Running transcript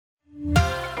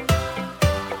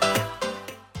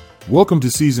Welcome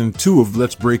to Season 2 of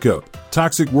Let's Break Up,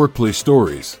 Toxic Workplace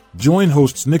Stories. Join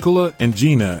hosts Nicola and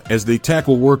Gina as they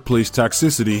tackle workplace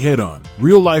toxicity head-on.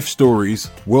 Real-life stories,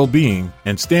 well-being,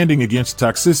 and standing against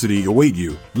toxicity await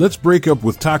you. Let's break up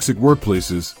with toxic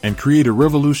workplaces and create a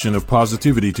revolution of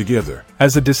positivity together.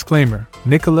 As a disclaimer,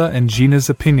 Nicola and Gina's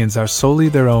opinions are solely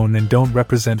their own and don't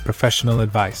represent professional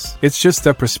advice. It's just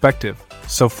their perspective,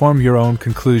 so form your own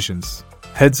conclusions.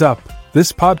 Heads up,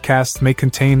 this podcast may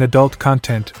contain adult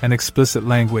content and explicit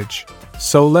language.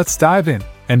 So let's dive in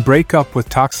and break up with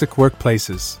toxic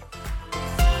workplaces.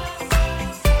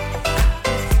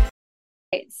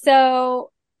 So,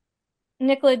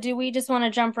 Nicola, do we just want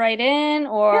to jump right in,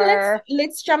 or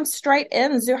let's jump straight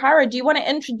in. Zuhara, do you want to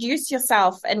introduce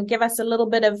yourself and give us a little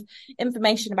bit of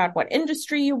information about what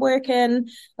industry you work in,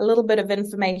 a little bit of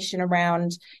information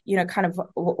around, kind of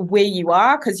where you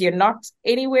are, because you're not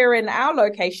anywhere in our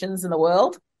locations in the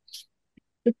world.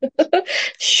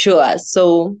 Sure.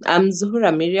 So I'm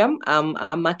Zuhara Miriam. I'm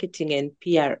a marketing and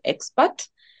PR expert.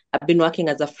 I've been working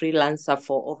as a freelancer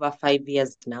for over 5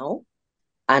 years now.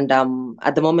 And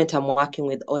at the moment, I'm working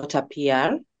with Ota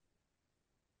PR.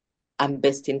 I'm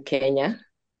based in Kenya.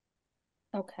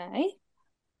 Okay.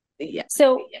 Yeah.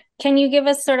 So can you give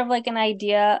us sort of like an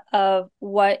idea of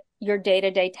what your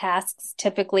day-to-day tasks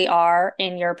typically are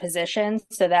in your position,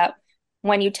 so that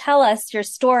when you tell us your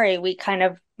story, we kind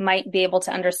of might be able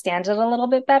to understand it a little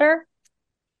bit better?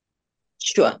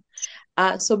 Sure.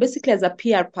 So basically, as a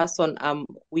PR person,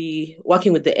 we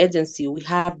working with the agency, we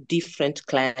have different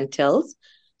clienteles.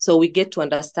 So we get to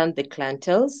understand the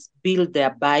clienteles, build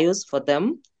their bios for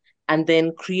them, and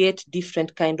then create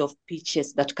different kind of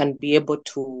pitches that can be able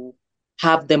to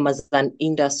have them as an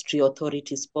industry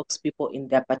authority spokespeople in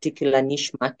their particular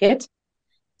niche market,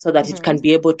 so that it can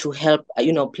be able to help,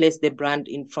 place the brand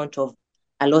in front of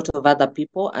a lot of other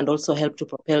people and also help to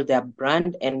propel their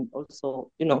brand and also,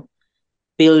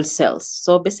 build sales.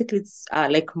 So basically it's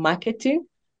like marketing,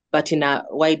 but in a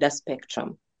wider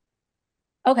spectrum.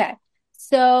 Okay.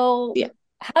 So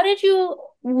how did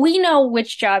we know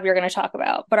which job you're going to talk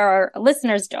about, but our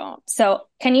listeners don't. So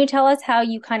can you tell us how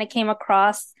you kind of came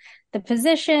across the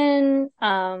position,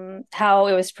 how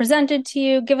it was presented to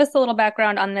you? Give us a little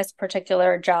background on this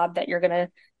particular job that you're going to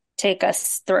take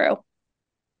us through.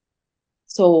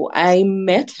 So I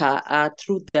met her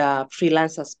through the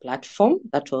freelancers platform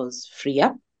that was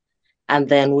FreeUp. And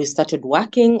then we started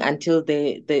working until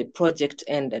the project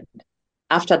ended.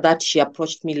 After that, she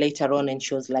approached me later on and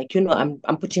she was like, I'm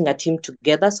putting a team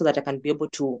together so that I can be able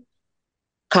to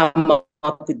come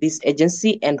up with this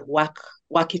agency and work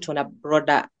it on a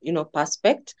broader,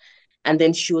 perspective. And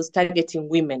then she was targeting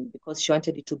women because she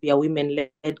wanted it to be a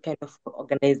women-led kind of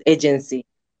organized agency,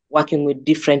 working with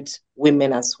different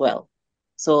women as well.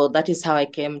 So that is how I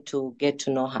came to get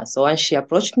to know her. So once she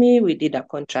approached me, we did a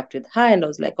contract with her and I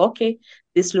was like, okay,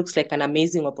 this looks like an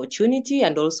amazing opportunity.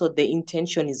 And also the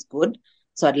intention is good.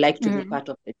 So I'd like to be part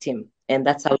of the team. And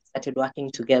that's how we started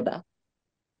working together.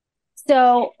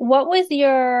 So what was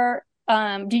your,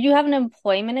 did you have an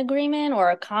employment agreement or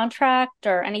a contract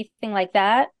or anything like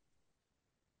that?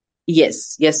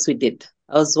 Yes, we did.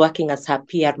 I was working as her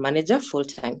PR manager full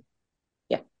time.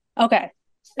 Yeah. Okay.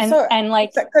 And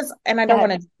I don't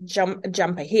want to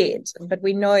jump ahead, but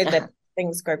we know that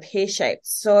things go pear-shaped.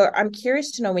 So I'm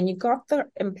curious to know, when you got the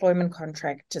employment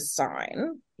contract to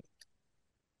sign,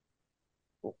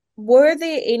 were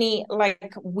there any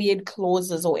like weird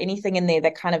clauses or anything in there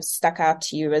that kind of stuck out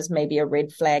to you as maybe a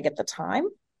red flag at the time?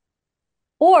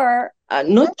 Or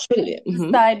not really.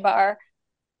 Sidebar.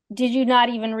 Did you not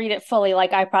even read it fully?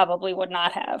 Like I probably would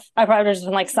not have. I probably just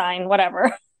been like, sign,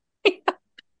 whatever.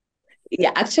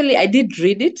 Yeah, actually, I did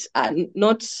read it,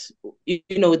 not,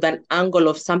 with an angle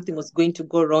of something was going to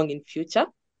go wrong in future.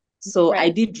 So I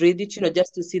did read it,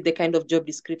 just to see the kind of job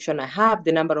description I have,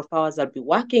 the number of hours I'll be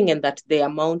working, and that the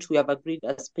amount we have agreed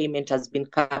as payment has been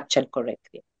captured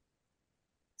correctly.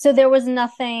 So there was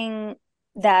nothing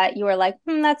that you were like,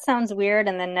 that sounds weird,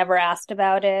 and then never asked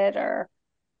about it, or,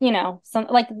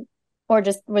 or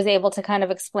just was able to kind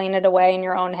of explain it away in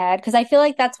your own head? Because I feel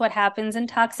like that's what happens in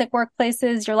toxic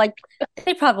workplaces. You're like,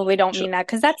 they probably don't mean that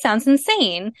because that sounds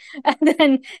insane. And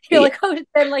then you're like,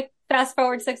 then like fast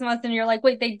forward 6 months and you're like,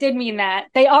 wait, they did mean that.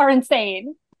 They are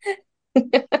insane.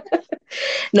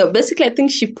 No, basically, I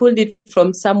think she pulled it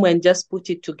from somewhere and just put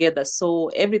it together. So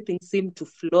everything seemed to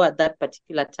flow at that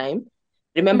particular time.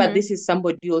 Remember, this is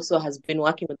somebody who also has been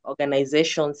working with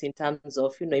organizations in terms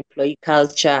of, employee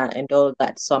culture and all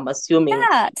that. So I'm assuming.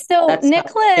 Yeah. So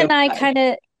Nicola and I kind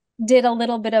of did a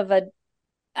little bit of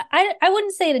I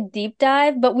wouldn't say a deep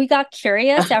dive, but we got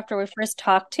curious after we first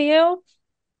talked to you.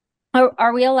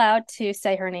 Are we allowed to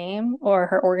say her name or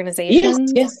her organization?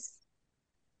 Yes.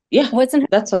 Yeah, Wasn't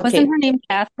that's wasn't okay. her name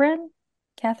Catherine?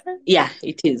 Catherine? Yeah,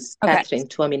 it is. Okay. Catherine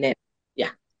Tuamine. Yeah.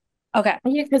 Okay.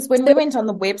 Yeah, because when we went on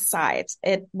the website,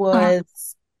 it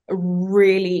was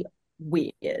really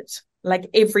weird. Like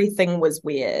everything was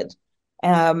weird.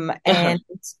 And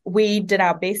we did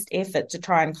our best effort to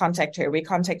try and contact her. We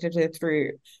contacted her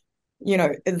through,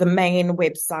 the main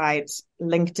website,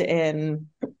 LinkedIn,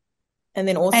 and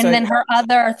then also And then her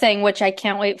other thing, which I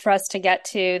can't wait for us to get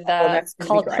to, the that's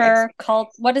gonna be great.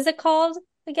 what is it called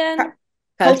again?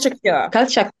 Culture Cure.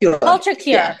 Culture Cure. Culture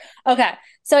Cure. Yeah. Okay.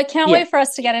 So I can't Yeah. wait for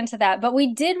us to get into that. But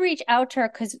we did reach out to her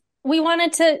because we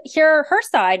wanted to hear her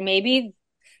side. Maybe,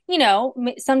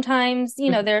 sometimes,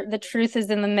 the truth is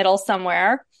in the middle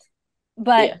somewhere.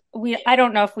 But I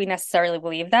don't know if we necessarily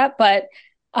believe that, but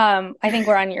I think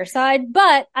we're on your side.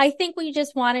 But I think we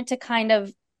just wanted to kind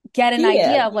of get an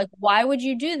idea of like, why would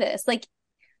you do this? Like,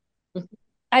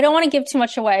 I don't want to give too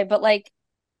much away, but like,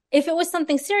 if it was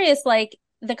something serious, like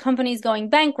the company's going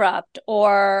bankrupt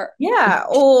or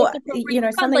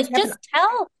something like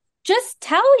just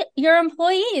tell your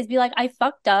employees, be like, I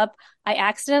fucked up. I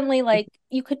accidentally, like,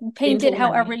 you could paint it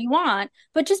however you want,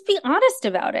 but just be honest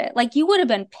about it. Like, you would have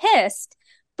been pissed,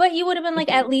 but you would have been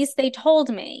like, at least they told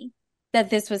me that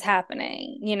this was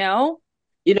happening,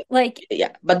 like,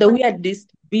 yeah. But the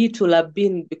weirdest bit will have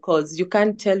been because you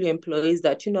can't tell your employees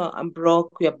that, I'm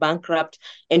broke, you're bankrupt,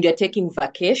 and you're taking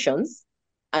vacations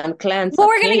and clients are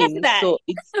we're paying. Gonna get to that. So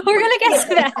we're gonna get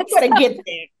to that. I'm gonna get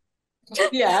there.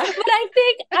 Yeah. But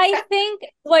I think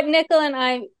what Nicola and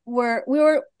I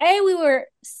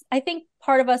I think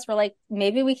part of us were like,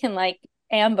 maybe we can like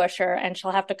ambush her and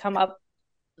she'll have to come up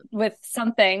with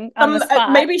something on the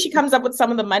spot. Maybe she comes up with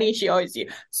some of the money she owes you.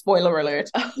 Spoiler alert.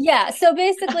 Yeah. So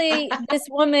basically this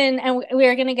woman, and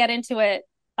we're going to get into it,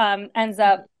 ends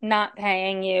up not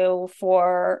paying you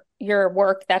for your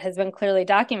work that has been clearly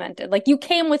documented. Like, you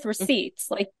came with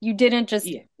receipts. Like, you didn't just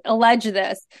allege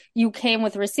this. You came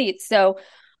with receipts. So,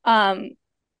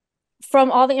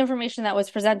 from all the information that was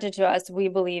presented to us, we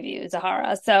believe you,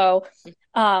 Zuhara. So,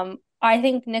 I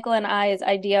think Nicola and I's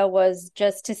idea was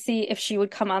just to see if she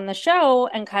would come on the show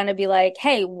and kind of be like,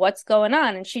 hey, what's going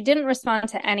on? And she didn't respond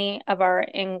to any of our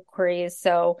inquiries.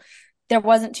 So there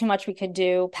wasn't too much we could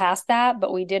do past that,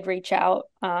 but we did reach out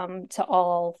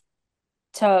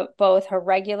to both her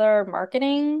regular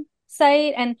marketing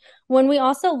site. And when we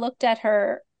also looked at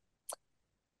her,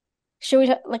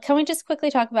 can we just quickly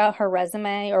talk about her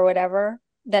resume or whatever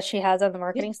that she has on the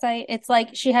marketing site? It's like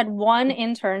she had one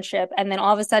internship and then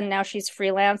all of a sudden now she's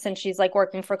freelance and she's like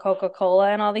working for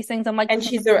Coca-Cola and all these things. I'm like, and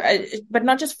she's but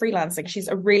not just freelancing. She's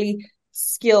a really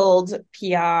skilled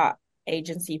PR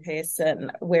agency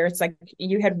person where it's like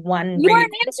you had one. You were an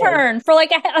intern for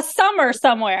like a summer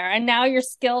somewhere and now you're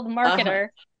skilled marketer.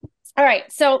 All right.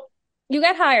 So you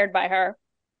got hired by her.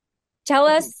 Tell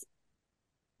us,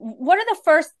 what are the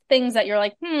first things that you're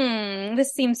like,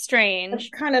 this seems strange? That's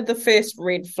kind of the first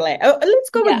red flag. Oh, let's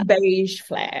go with beige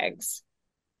flags.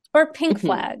 Or pink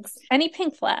flags. Any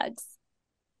pink flags?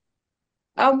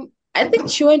 I think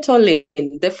she went all in.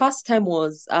 The first time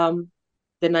was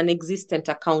the non-existent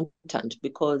accountant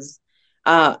because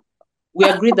we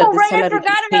agreed that the salary I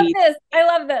forgot about this. I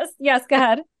love this. Yes, go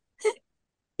ahead.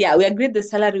 Yeah, we agreed the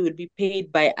salary would be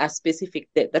paid by a specific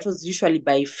date. That was usually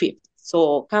by 5th.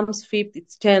 So comes 5th,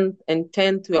 it's 10th, and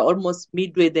 10th, we're almost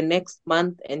midway the next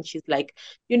month. And she's like,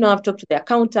 I've talked to the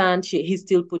accountant. He's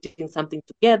still putting something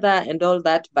together and all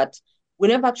that. But we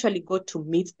never actually got to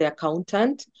meet the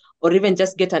accountant or even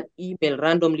just get an email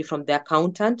randomly from the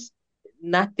accountant.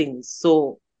 Nothing.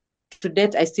 So to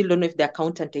date, I still don't know if the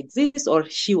accountant exists or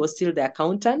she was still the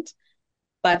accountant.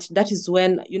 But that is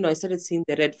when, I started seeing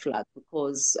the red flag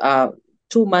because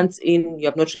 2 months in, you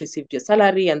have not received your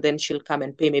salary, and then she'll come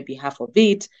and pay maybe half of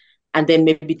it, and then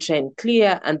maybe try and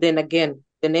clear. And then again,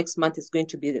 the next month is going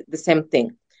to be the same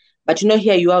thing. But,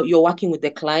 here you're working with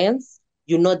the clients,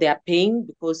 they're paying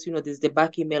because, there's the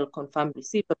back email confirmed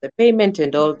receipt of the payment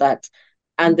and all that.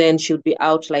 And then she'll be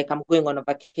out like, I'm going on a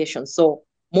vacation. So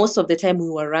most of the time we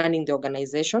were running the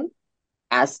organization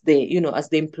as the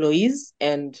employees,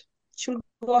 and she'll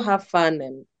go have fun,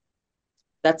 and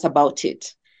that's about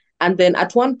it. And then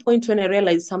at one point when I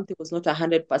realized something was not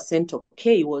 100%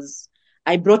 okay,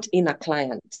 I brought in a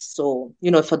client. So,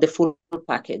 for the full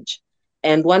package.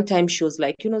 And one time she was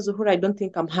like, Zuhura, I don't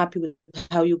think I'm happy with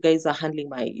how you guys are handling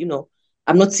my,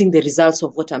 I'm not seeing the results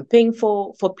of what I'm paying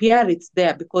for. For PR, it's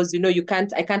there because,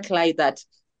 I can't lie that,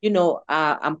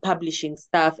 I'm publishing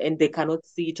stuff and they cannot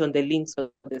see it on the links on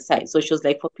the site. So she was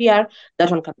like, for PR, that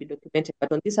one can be documented.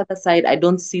 But on this other side, I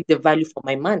don't see the value for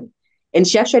my money. And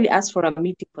she actually asked for a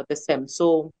meeting for the same.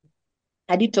 So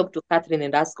I did talk to Catherine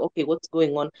and ask, okay, what's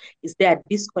going on? Is there a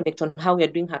disconnect on how we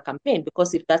are doing her campaign?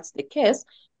 Because if that's the case,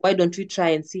 why don't we try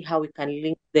and see how we can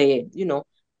link the,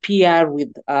 PR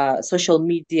with social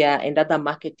media and other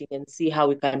marketing and see how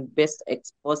we can best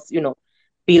expose,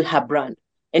 build her brand.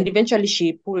 And eventually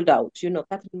she pulled out.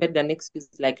 Catherine made an excuse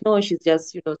like, no, she's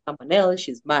just, someone else.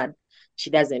 She's mad.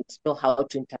 She doesn't know how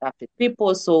to interact with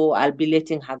people. So I'll be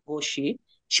letting her go. She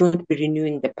won't be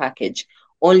renewing the package,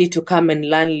 only to come and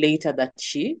learn later that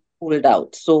she pulled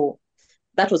out. So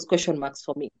that was question marks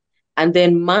for me. And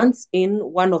then months in,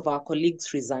 one of our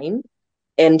colleagues resigned,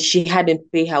 and she hadn't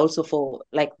paid her also for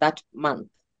like that month.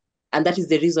 And that is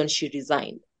the reason she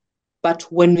resigned. But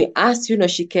when we asked,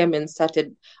 she came and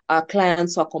started, our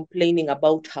clients were complaining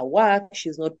about her work.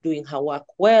 She's not doing her work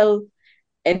well.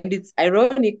 And it's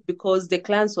ironic because the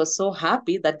clients were so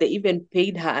happy that they even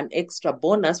paid her an extra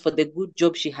bonus for the good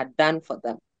job she had done for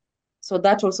them. So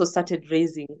that also started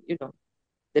raising,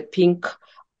 the pink,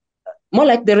 more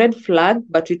like the red flag,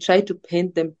 but we try to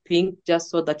paint them pink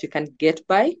just so that we can get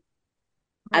by.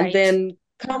 Right. And then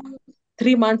come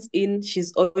 3 months in,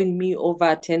 she's owing me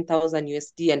over 10,000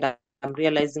 USD, and I'm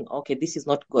realizing, okay, this is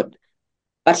not good.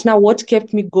 But now what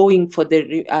kept me going for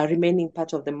the remaining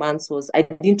part of the months was I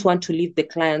didn't want to leave the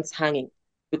clients hanging,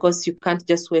 because you can't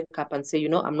just wake up and say,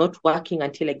 I'm not working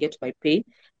until I get my pay,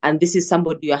 and this is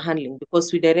somebody you're handling,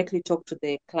 because we directly talk to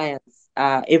the clients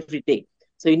every day.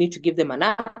 So you need to give them an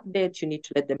update. You need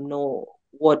to let them know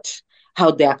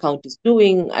how their account is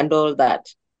doing and all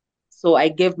that. So I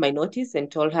gave my notice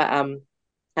and told her,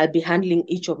 I'll be handling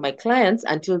each of my clients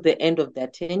until the end of their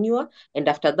tenure. And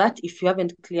after that, if you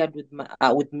haven't cleared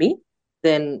with me,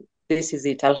 then this is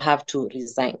it. I'll have to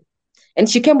resign. And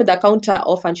she came with a counter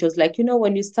offer, and she was like,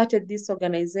 when you started this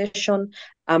organization,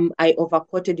 I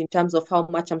overquoted in terms of how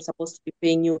much I'm supposed to be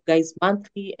paying you guys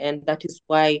monthly, and that is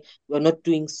why we're not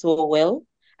doing so well.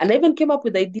 And I even came up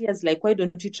with ideas like, why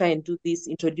don't you try and do this,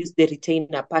 introduce the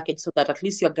retainer package, so that at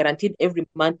least you're guaranteed every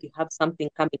month you have something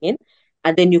coming in.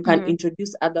 And then you can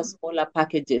introduce other smaller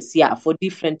packages, for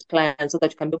different clients, so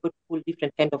that you can be able to pull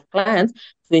different kind of clients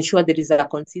to ensure there is a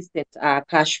consistent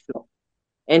cash flow.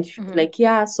 And she was like,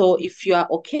 yeah, so if you are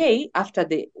okay after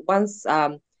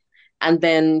and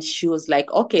then she was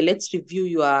like, okay, let's review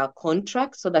your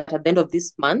contract so that at the end of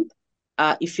this month,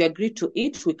 if you agree to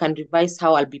it, we can revise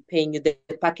how I'll be paying you, the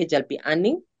package I'll be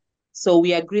earning. So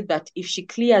we agreed that if she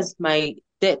clears my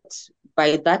debt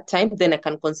by that time, then I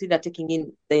can consider taking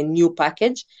in the new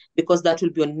package, because that will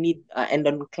be on need and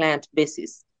on client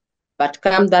basis. But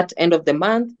come that end of the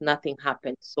month, nothing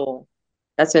happened. So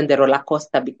that's when the roller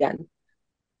coaster began.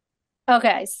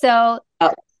 Okay, so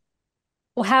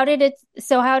how did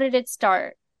it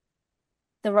start,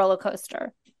 the roller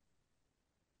coaster?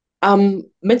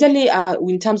 Majorly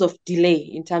in terms of delay,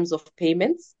 in terms of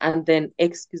payments, and then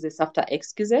excuses after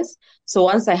excuses. So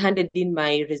once I handed in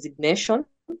my resignation,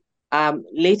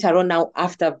 later on now,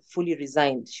 after fully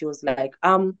resigned, she was like,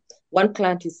 one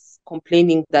client is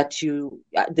complaining that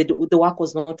the work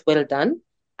was not well done,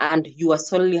 and you are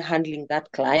solely handling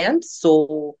that client.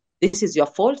 So this is your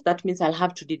fault. That means I'll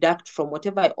have to deduct from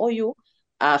whatever I owe you,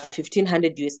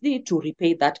 1,500 USD to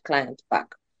repay that client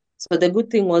back. So the good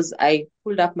thing was I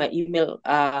pulled up my email,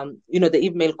 the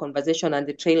email conversation and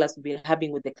the trailers we've been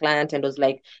having with the client, and was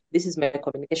like, this is my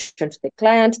communication to the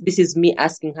client. This is me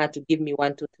asking her to give me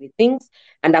 1, 2, 3 things.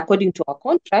 And according to our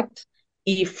contract,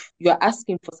 if you're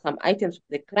asking for some items from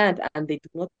the client and they do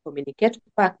not communicate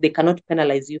back, they cannot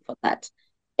penalize you for that.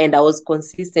 And I was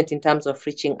consistent in terms of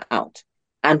reaching out.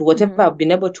 And whatever I've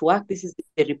been able to work, this is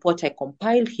the report I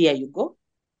compiled. Here you go.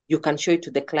 You can show it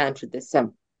to the client with the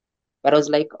same. But I was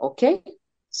like, okay,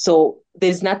 so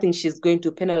there's nothing she's going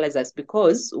to penalize us,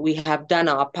 because we have done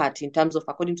our part in terms of,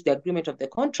 according to the agreement of the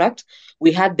contract,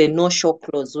 we had the no-show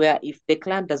clause, where if the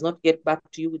client does not get back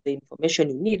to you with the information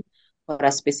you need for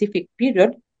a specific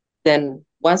period, then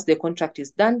once the contract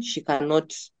is done,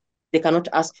 they cannot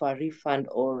ask for a refund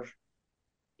or,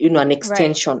 an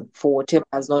extension for whatever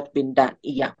has not been done.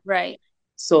 Yeah. Right.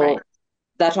 So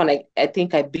that one, I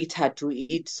think I beat her to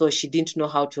it, so she didn't know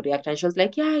how to react. And she was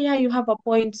like, yeah, you have a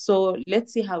point, so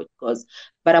let's see how it goes.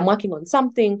 But I'm working on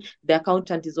something. The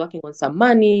accountant is working on some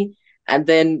money. And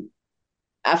then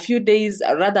a few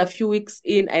weeks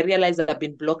in, I realized that I've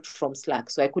been blocked from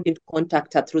Slack. So I couldn't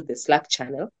contact her through the Slack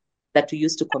channel that we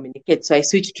used to communicate. So I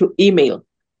switched to email.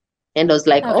 And I was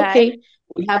like, okay,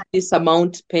 we have this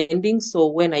amount pending, so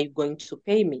when are you going to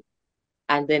pay me?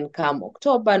 And then come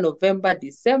October, November,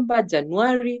 December,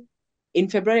 January. In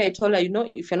February, I told her,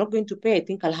 if you're not going to pay, I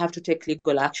think I'll have to take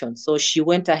legal action. So she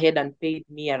went ahead and paid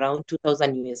me around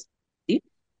 2,000 USD.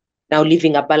 now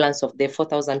leaving a balance of the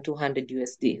 4,200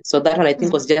 USD. So that one I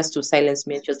think was just to silence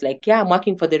me. She was like, yeah, I'm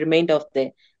working for the remainder of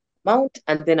the amount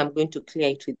and then I'm going to clear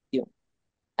it with you.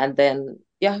 And then,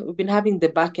 yeah, we've been having the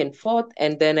back and forth.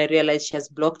 And then I realized she has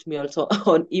blocked me also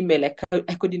on email.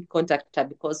 I couldn't contact her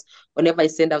because whenever I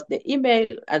send out the email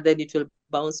and then it will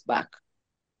bounce back.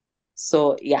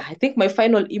 So, yeah, I think my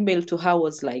final email to her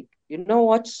was like, you know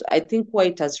what? I think where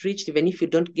it has reached, even if you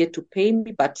don't get to pay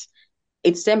me, but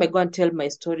it's time I go and tell my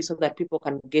story so that people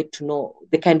can get to know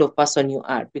the kind of person you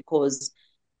are, because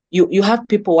you have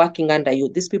people working under you.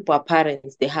 These people are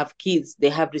parents, they have kids, they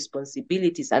have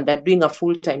responsibilities, and they're doing a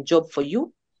full-time job for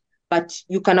you. But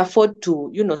you can afford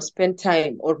to, spend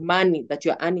time or money that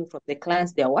you're earning from the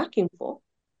clients they're working for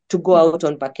to go out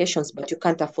on vacations, but you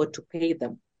can't afford to pay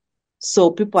them.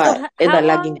 So people are either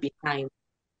lagging behind.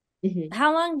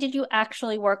 How long did you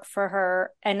actually work for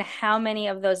her, and how many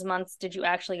of those months did you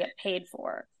actually get paid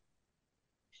for?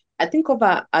 I think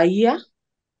over a year.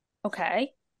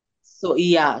 Okay. So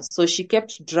yeah, so she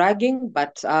kept dragging,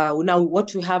 but now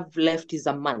what we have left is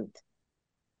a month.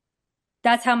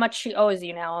 That's how much she owes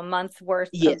you now, a month worth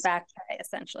of back pay,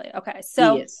 essentially. Okay.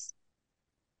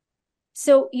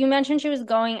 So you mentioned she was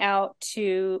going out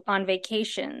on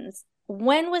vacations.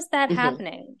 When was that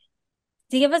happening?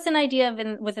 To give us an idea of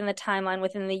within the timeline,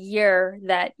 within the year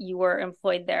that you were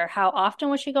employed there, how often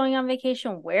was she going on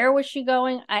vacation? Where was she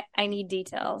going? I need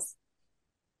details.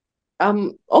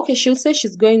 Okay, she'll say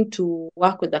she's going to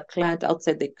work with a client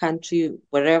outside the country,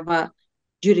 wherever,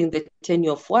 during the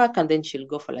tenure of work, and then she'll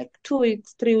go for like 2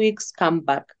 weeks, 3 weeks, come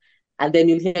back, and then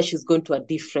you'll hear she's going to a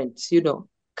different,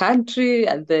 country,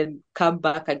 and then come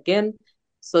back again.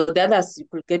 So the others, you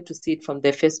could get to see it from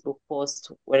the Facebook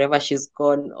post, wherever she's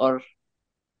gone, or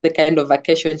the kind of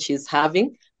vacation she's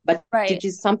having. But it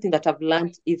is something that I've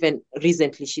learned even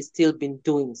recently. She's still been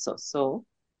doing so. So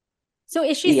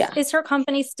is her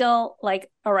company still like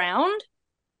around?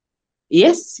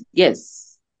 Yes.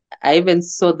 I even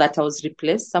saw that I was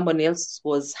replaced. Someone else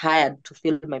was hired to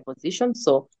fill my position.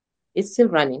 So it's still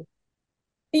running.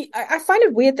 I find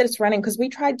it weird that it's running because we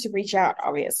tried to reach out,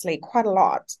 obviously, quite a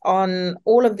lot on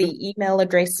all of the email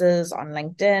addresses on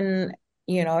LinkedIn,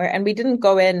 and we didn't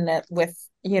go in with,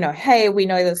 hey, we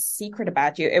know the secret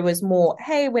about you. It was more,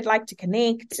 hey, we'd like to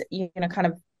connect, kind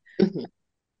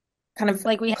of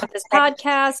like we have this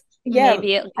podcast. Yeah,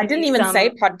 maybe I didn't even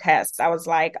say podcast. I was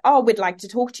like, oh, we'd like to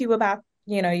talk to you about,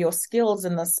 your skills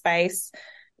in this space,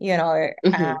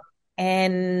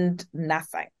 and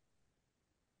nothing.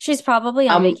 She's probably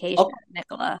on vacation,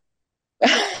 Nicola.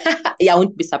 Yeah, I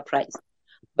wouldn't be surprised.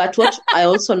 But what I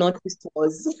also noticed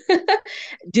was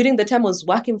during the time I was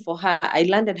working for her, I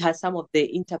landed her some of the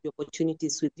interview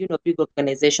opportunities with, big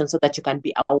organizations so that you can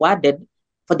be awarded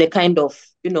for the kind of,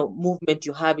 movement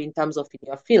you have in terms of in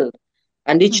your field.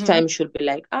 And each time she'll be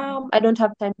like, I don't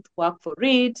have time to work for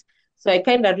it. So I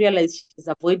kind of realized she's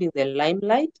avoiding the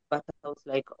limelight, but I was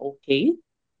like, okay,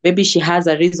 maybe she has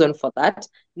a reason for that.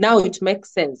 Now it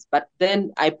makes sense. But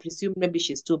then I presume maybe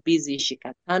she's too busy. She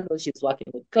can't handle, she's working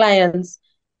with clients.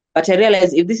 But I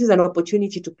realized if this is an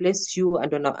opportunity to place you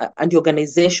and the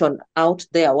organization out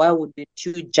there, why wouldn't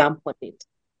you jump on it?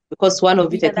 Because one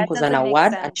of it, I think, was an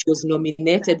award and she was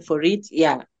nominated for it.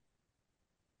 Yeah.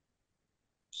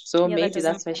 So maybe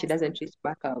that's why she doesn't reach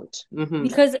back out.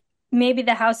 Because maybe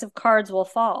the house of cards will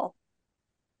fall.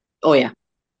 Oh, yeah.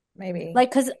 Maybe.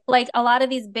 Because a lot of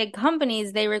these big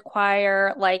companies, they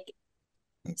require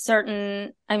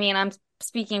certain, I'm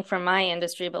speaking from my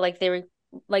industry, but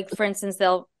for instance,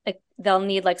 they'll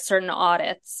need certain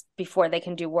audits before they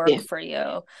can do work for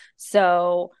you.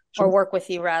 So, or work with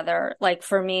you rather. Like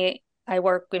for me, I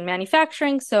work in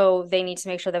manufacturing, so they need to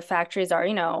make sure the factories are,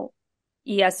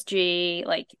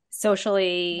 ESG,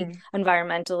 socially,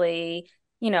 environmentally,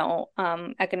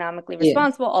 economically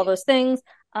responsible, all those things.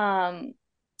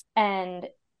 And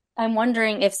I'm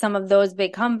wondering if some of those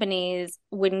big companies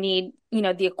would need,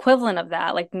 the equivalent of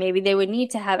that. Like maybe they would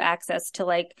need to have access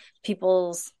to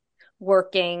people's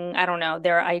working, I don't know,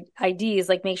 their IDs,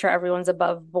 make sure everyone's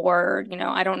above board.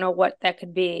 I don't know what that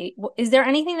could be. Is there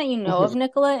anything that you know of,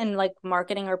 Nicola, in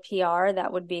marketing or PR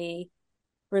that would be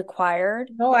required?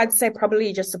 No, I'd say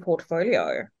probably just a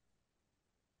portfolio.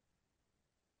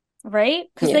 Right?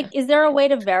 Because is there a way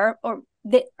to verify, or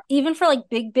even for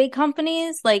big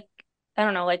companies, I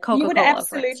don't know, Coca-Cola. You would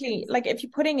absolutely, if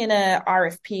you're putting in a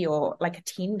RFP or a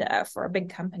tender for a big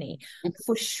company,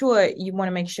 for sure you want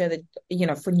to make sure that,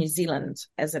 for New Zealand,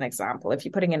 as an example, if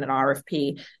you're putting in an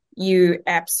RFP, you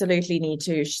absolutely need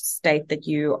to state that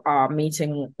you are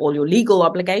meeting all your legal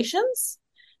obligations.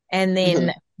 And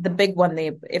then the big one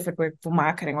there, if it were for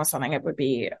marketing or something, it would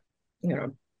be,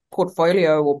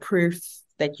 portfolio or proof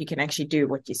that you can actually do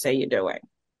what you say you're doing.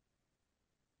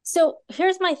 So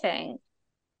here's my thing.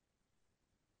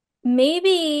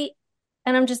 Maybe,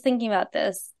 and I'm just thinking about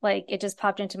this, like it just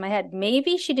popped into my head.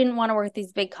 Maybe she didn't want to work with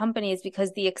these big companies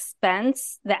because the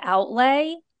expense, the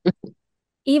outlay,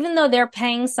 even though they're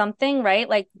paying something, right?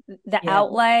 Like the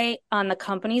outlay on the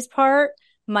company's part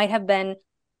might have been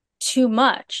too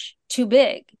much, too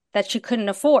big that she couldn't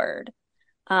afford.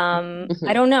 I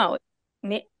don't know.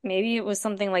 Maybe it was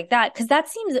something like that, because that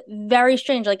seems very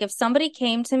strange. Like if somebody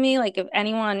came to me, like if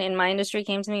anyone in my industry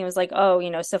came to me and was like,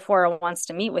 oh, Sephora wants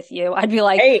to meet with you, I'd be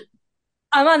like, hey,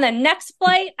 I'm on the next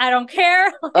flight. I don't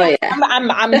care.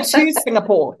 I'm to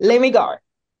Singapore. Let me go.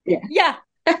 Yeah.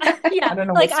 I don't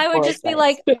know. Like I would just be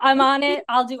like, I'm on it.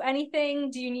 I'll do anything.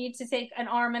 Do you need to take an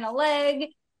arm and a leg?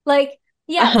 Like,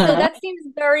 so that seems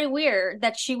very weird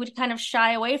that she would kind of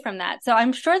shy away from that. So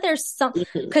I'm sure there's some,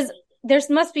 because there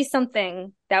must be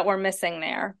something that we're missing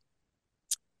there.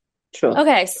 True.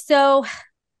 Okay, so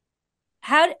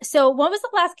what was the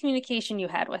last communication you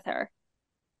had with her?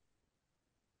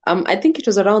 I think it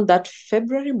was around that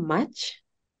February, March.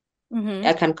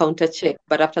 I can counter check,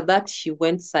 but after that she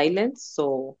went silent.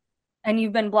 So, and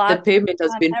you've been blocked. The payment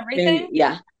has been everything.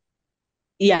 Yeah.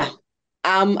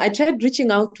 I tried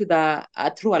reaching out to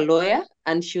through a lawyer,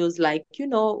 and she was like,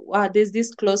 there's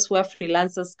this clause where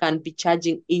freelancers can be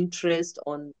charging interest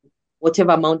on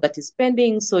whatever amount that is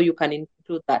pending, so you can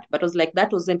include that. But I was like,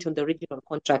 that wasn't on the original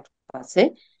contract per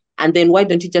se. And then why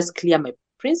don't you just clear my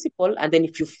principal? And then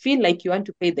if you feel like you want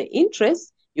to pay the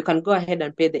interest, you can go ahead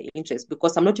and pay the interest,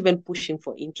 because I'm not even pushing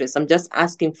for interest. I'm just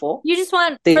asking for. You just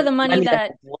want for the money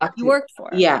that you worked for.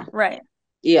 Yeah. Right.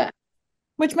 Yeah.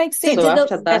 Which makes sense. So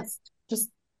after that's just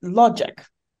logic.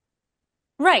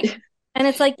 Right. And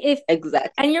it's like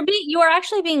exactly. And you are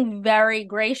actually being very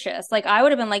gracious. Like I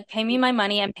would have been like, pay me my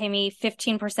money and pay me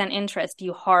 15% interest,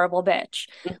 you horrible bitch.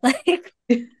 Like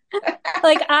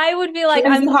I would be like,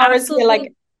 I'm absolutely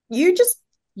like, you just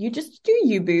do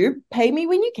you, boo. Pay me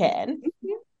when you can.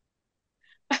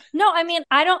 No, I mean,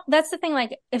 I don't, that's the thing.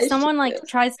 Like if someone like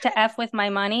tries to F with my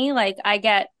money, like I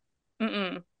get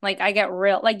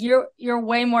real, like you're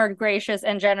way more gracious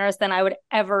and generous than I would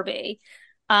ever be.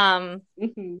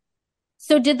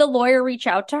 So did the lawyer reach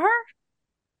out to her?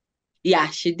 Yeah,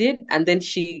 she did. And then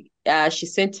she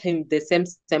sent him the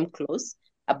same clause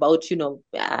about, she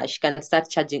can start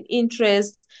charging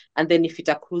interest. And then if it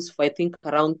accrues for, I think,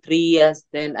 around 3 years,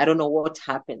 then I don't know what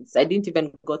happens. I didn't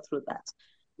even go through that,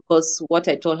 because what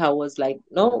I told her was like,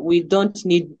 no, we don't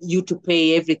need you to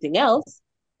pay everything else.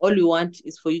 All we want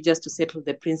is for you just to settle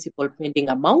the principal pending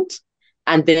amount,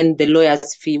 and then the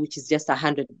lawyer's fee, which is just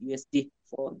 $100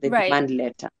 for the demand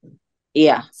letter.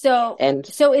 Yeah. So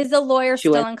is the lawyer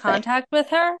still in contact with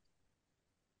her?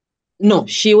 No,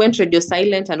 she went radio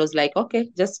silent and was like, okay,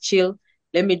 just chill.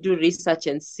 Let me do research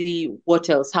and see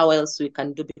how else we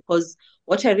can do. Because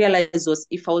what I realized was,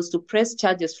 if I was to press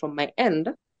charges from my end,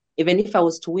 even if I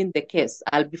was to win the case,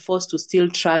 I'll be forced to still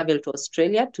travel to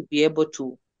Australia to be able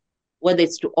to, whether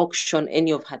it's to auction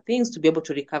any of her things, to be able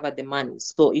to recover the money.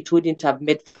 So it wouldn't have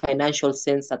made financial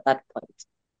sense at that point.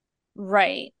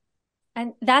 Right.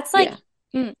 And that's like,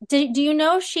 do you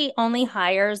know she only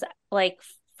hires like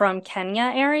from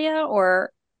Kenya area,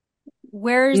 or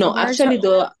where's actually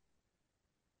the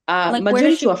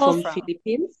majority are from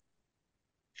Philippines.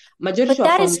 Majority but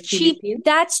that are is from cheap. Philippines.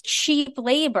 That's cheap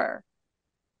labor.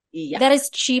 Yeah. That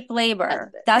is cheap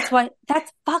labor. That's why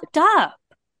that's fucked up.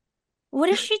 What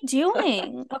is she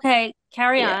doing? Okay,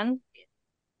 carry on.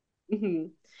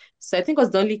 So I think it was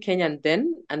the only Kenyan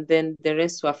then, and then the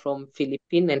rest were from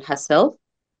Philippines and herself.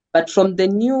 But from the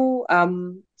new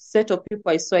set of people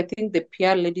I saw, I think the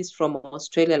PR ladies from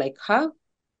Australia, like her,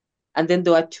 and then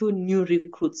there were 2 new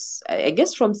recruits, I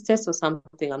guess from States or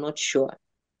something, I'm not sure.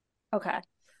 Okay.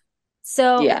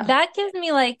 So that gives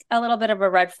me like a little bit of a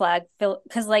red flag,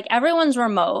 because like everyone's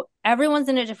remote, everyone's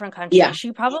in a different country. Yeah.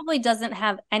 She probably doesn't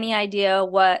have any idea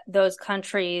what those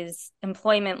countries'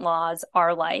 employment laws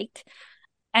are like.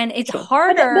 And it's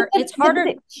harder. It's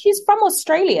harder. She's from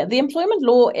Australia. The employment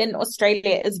law in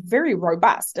Australia is very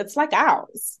robust. It's like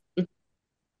ours.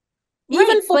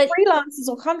 Even for freelancers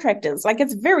or contractors, like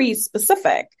it's very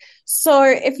specific. So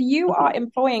if you are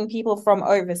employing people from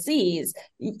overseas,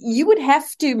 you would have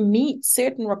to meet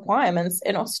certain requirements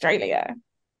in Australia.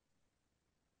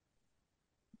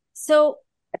 So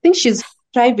I think she's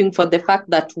striving for the fact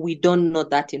that we don't know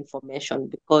that information,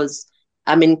 because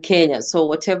I'm in Kenya. So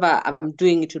whatever I'm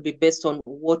doing, it will be based on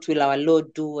what will our law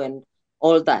do and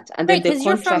all that. And then the contract,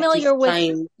 you're familiar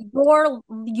with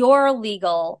your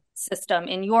legal system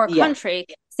in your country.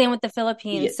 Same with the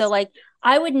Philippines. Yes. So like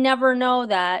I would never know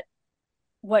that,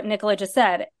 what Nicola just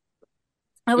said.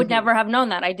 I would never have known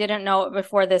that. I didn't know it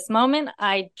before this moment.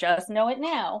 I just know it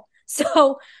now.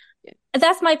 So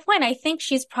that's my point. I think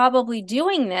she's probably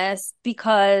doing this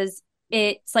because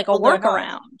it's like a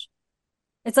workaround.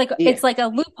 It's like a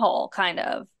loophole, kind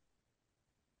of.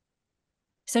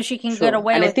 So she can get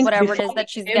away with whatever it is that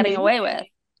she's getting away with.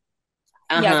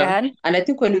 Yeah, go ahead. And I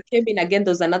think when we came in again,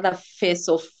 there was another phase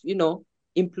of,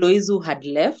 employees who had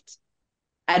left.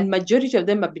 And majority of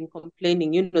them have been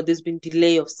complaining, there's been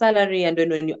delay of salary. And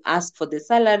then when you ask for the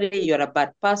salary, you're a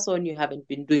bad person. You haven't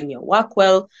been doing your work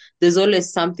well. There's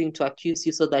always something to accuse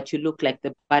you so that you look like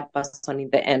the bad person in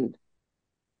the end.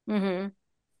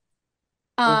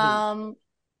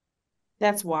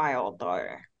 That's wild,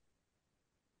 though.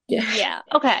 Yeah.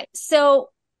 Okay. So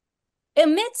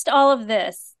amidst all of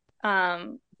this,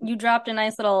 you dropped a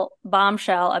nice little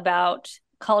bombshell about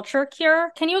culture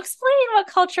cure. Can you explain what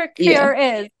culture cure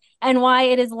is and why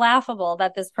it is laughable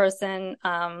that this person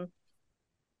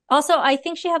also, I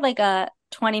think she had like a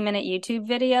 20-minute YouTube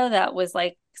video that was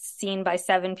like seen by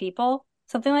 7 people,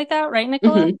 something like that, right,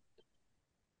 Nicola?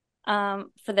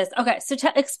 For this. Okay, so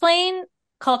explain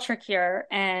culture cure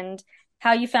and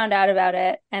how you found out about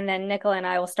it, and then Nicola and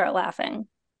I will start laughing.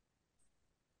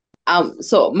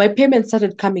 So my payment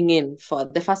started coming in for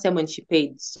the first time when she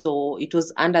paid. So it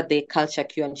was under the culture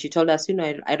queue, and she told us,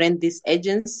 I ran this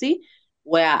agency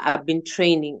where I've been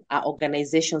training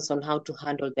organizations on how to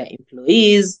handle their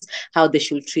employees, how they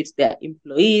should treat their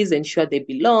employees, ensure they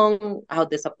belong, how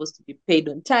they're supposed to be paid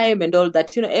on time, and all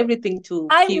that. Everything to.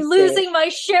 I'm losing my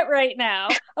shit right now.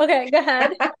 Okay, go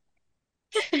ahead. Go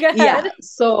ahead. Yeah.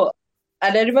 So,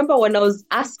 and I remember when I was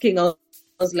asking, I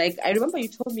was like, I remember you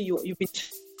told me you've been.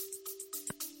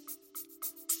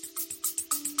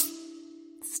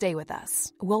 Stay with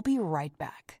us. We'll be right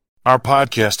back. Our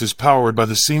podcast is powered by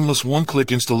the seamless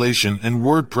one-click installation and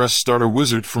WordPress starter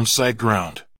wizard from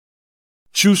SiteGround.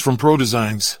 Choose from pro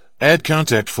designs, add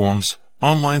contact forms,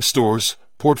 online stores,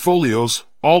 portfolios,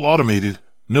 all automated,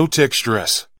 no tech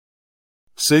stress.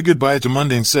 Say goodbye to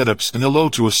mundane setups and hello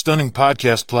to a stunning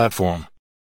podcast platform.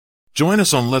 Join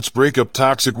us on Let's Break Up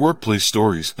Toxic Workplace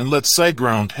Stories and let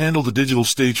SiteGround handle the digital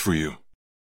stage for you.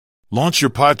 Launch your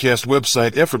podcast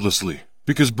website effortlessly,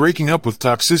 because breaking up with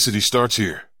toxicity starts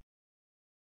here.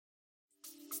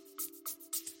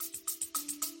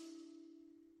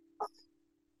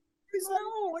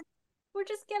 We're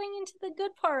just getting into the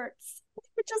good parts.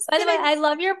 By the way, I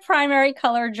love your primary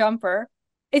color jumper.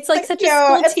 It's like such a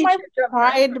school teacher jumper. It's my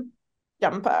pride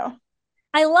jumper.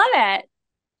 I love it.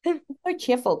 So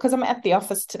cheerful because I'm at the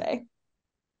office today.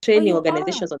 Training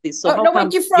organizations on this. So no,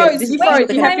 wait, you froze. You froze.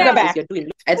 You have to go back.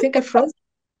 I think I froze.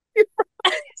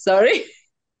 Sorry.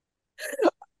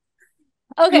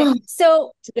 Okay,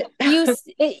 so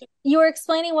you were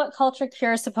explaining what Culture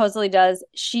Cure supposedly does.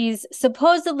 She's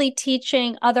supposedly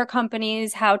teaching other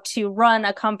companies how to run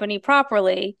a company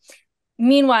properly.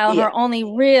 Meanwhile, her only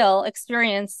real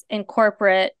experience in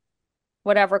corporate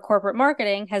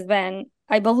marketing has been,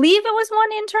 I believe it was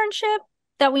one internship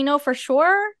that we know for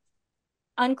sure.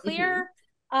 Unclear.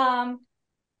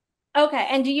 Okay,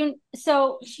 and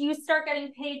so you start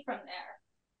getting paid from there?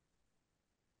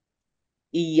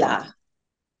 Yeah.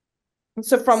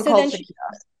 So from Culture Cure.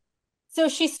 So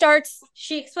she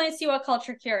explains to you what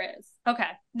Culture Cure is. Okay.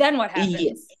 Then what happens?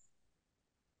 Yes.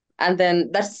 And then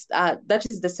that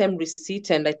is the same receipt,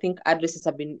 and I think addresses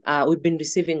we've been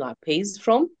receiving our pays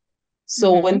from.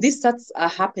 So when this starts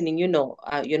happening, you're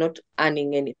not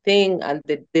earning anything, and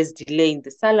there's delay in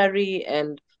the salary,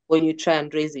 and when you try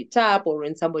and raise it up, or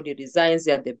when somebody resigns,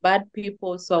 they're the bad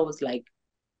people. So I was like,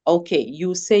 okay,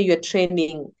 you say you're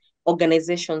training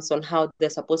organizations on how they're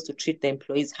supposed to treat the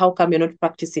employees. How come you're not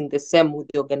practicing the same with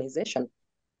the organization?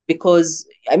 Because,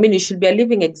 you should be a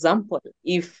living example.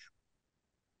 If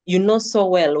you know so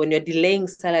well when you're delaying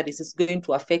salaries, it's going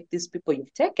to affect these people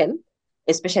you've taken,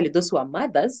 especially those who are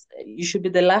mothers, you should be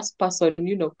the last person,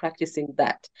 practicing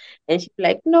that. And she's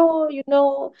like, no,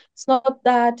 it's not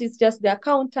that. It's just the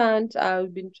accountant.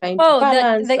 I've been trying to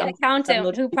balance. The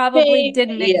accountant who probably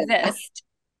didn't exist.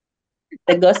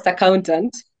 The ghost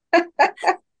accountant. But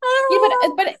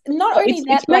not only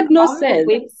that, it made no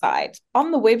sense.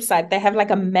 On the website, they have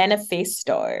like a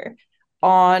manifesto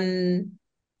on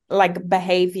like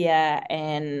behavior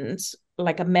and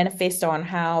like a manifesto on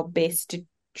how best to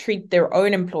treat their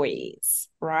own employees,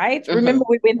 right? Remember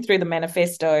we went through the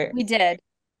manifesto? We did.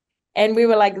 And we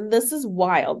were like, this is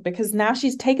wild, because now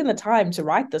she's taken the time to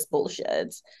write this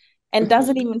bullshit and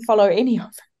doesn't even follow any of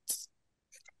it.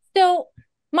 So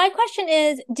My question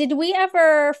is, did we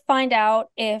ever find out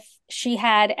if she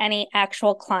had any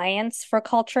actual clients for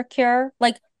Culture Cure?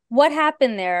 Like, what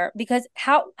happened there? Because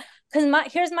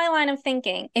here's my line of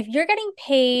thinking. If you're getting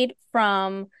paid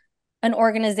from an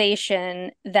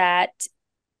organization that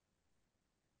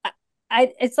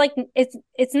it's like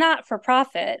it's not for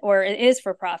profit, or it is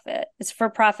for profit. It's for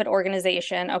profit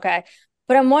organization, okay.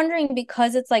 But I'm wondering,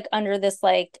 because it's like under this,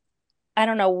 like, I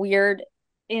don't know, weird,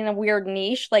 in a weird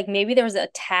niche, like maybe there was a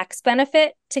tax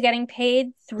benefit to getting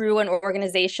paid through an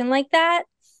organization like that.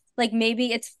 Like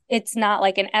maybe it's not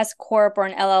like an S corp or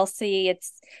an LLC.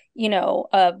 It's,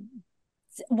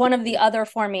 one of the other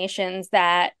formations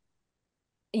that,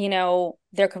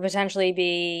 there could potentially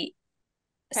be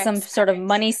some sort of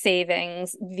money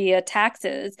savings via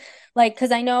taxes. Like,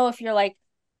 because I know if you're like,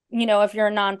 if you're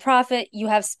a nonprofit,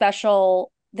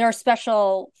 there are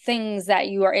special things that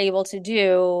you are able to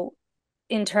do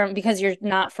because you're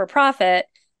not for profit,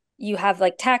 you have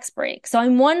like tax breaks. So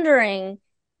I'm wondering,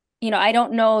 I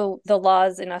don't know the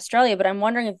laws in Australia, but I'm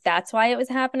wondering if that's why it was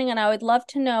happening. And I would love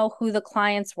to know who the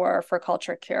clients were for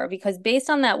Culture Cure, because based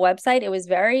on that website,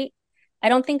 I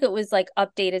don't think it was like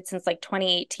updated since like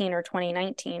 2018 or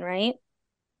 2019, right?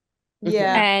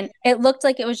 Yeah. And it looked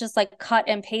like it was just like cut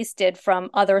and pasted from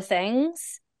other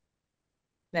things.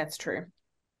 That's true.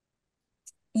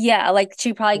 Yeah, like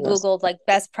she probably Googled like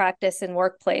best practice in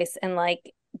workplace and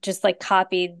like just like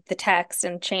copied the text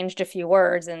and changed a few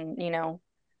words and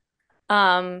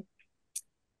um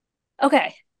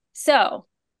okay. So,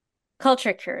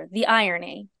 Culture Cure, the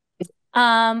irony.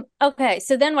 Okay,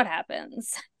 so then what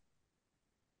happens?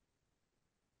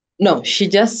 No, she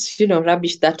just,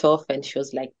 rubbished that off, and she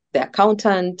was like the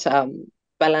accountant,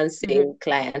 balancing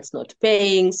clients not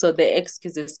paying. So the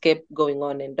excuses kept going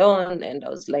on. And I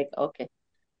was like, okay,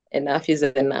 enough is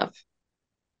enough.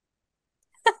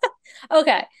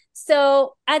 Okay,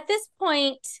 so at this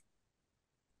point,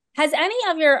 has any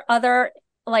of your other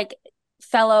like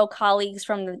fellow colleagues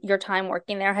from your time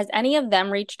working there, has any of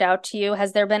them reached out to you?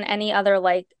 Has there been any other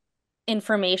like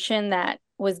information that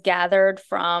was gathered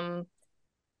from,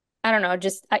 I don't know,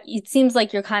 just it seems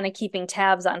like you're kind of keeping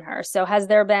tabs on her. So has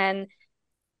there been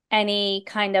any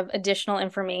kind of additional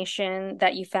information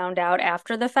that you found out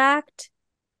after the fact?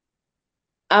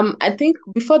 I think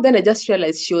before then I just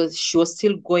realized she was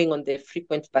still going on the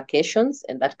frequent vacations,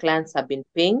 and that clients have been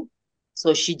paying.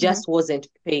 So she just wasn't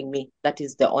paying me. That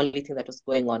is the only thing that was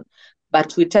going on.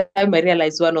 But with time, I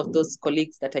realized one of those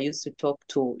colleagues that I used to talk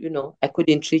to, I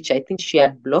couldn't reach. I think she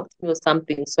had blocked me or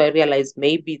something. So I realized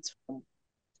maybe it's from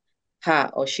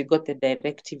her, or she got the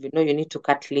directive, you need to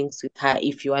cut links with her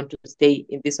if you want to stay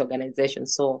in this organization.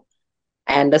 So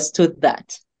I understood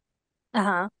that.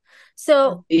 Uh-huh.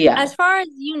 So, Yeah. as far as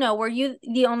you know, were you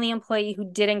the only employee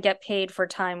who didn't get paid for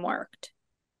time worked?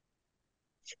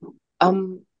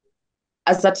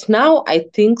 As at now, I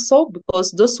think so,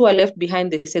 because those who are left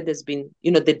behind, they said there's been,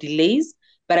 the delays,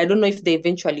 but I don't know if they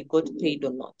eventually got paid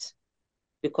or not,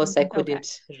 because I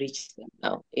couldn't reach them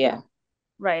now. Yeah.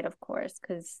 Right, of course,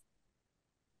 because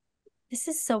this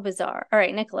is so bizarre. All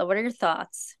right, Nicola, what are your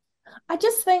thoughts? I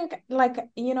just think, like,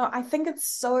 I think it's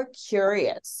so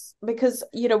curious because,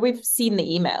 we've seen the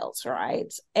emails,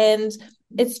 right? And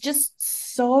it's just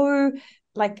so,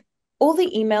 like, all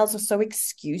the emails are so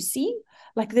excusey.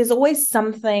 Like, there's always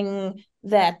something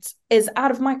that is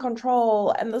out of my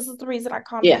control, and this is the reason I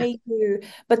can't pay you.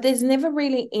 But there's never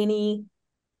really any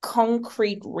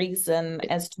concrete reason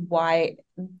as to why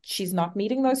she's not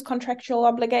meeting those contractual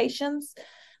obligations,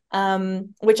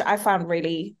 which I found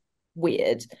really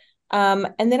weird.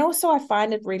 And then also I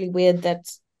find it really weird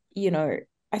that,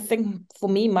 I think for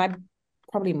me,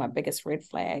 probably my biggest red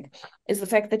flag is the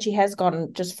fact that she has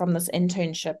gone just from this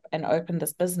internship and opened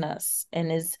this business, and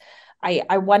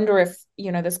I wonder if,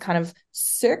 this kind of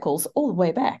circles all the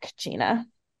way back, Gina,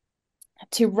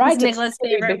 to right at Nicola's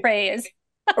favorite phrase.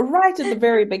 Right at the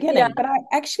very beginning. Yeah. But I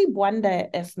actually wonder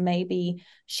if maybe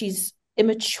she's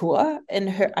immature in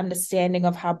her understanding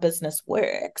of how business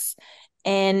works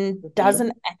and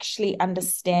doesn't actually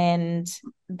understand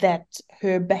that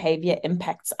her behavior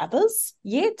impacts others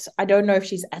yet. I don't know if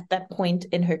she's at that point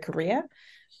in her career.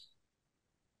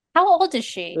 How old is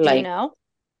she? Do you know?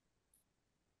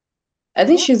 I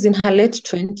think she's in her late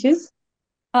 20s.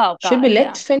 Oh, God, should be late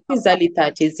 20s, early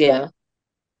 30s, yeah.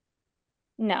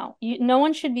 No, no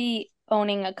one should be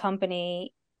owning a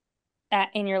company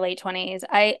in your late 20s.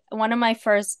 I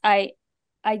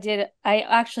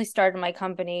actually started my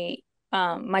company,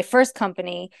 my first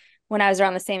company, when I was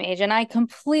around the same age, and I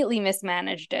completely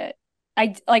mismanaged it.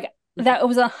 That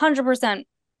was 100%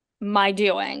 my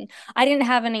doing. I didn't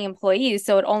have any employees,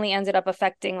 so it only ended up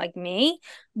affecting like me.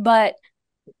 But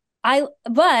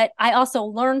but I also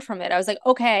learned from it. I was like,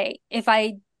 okay, if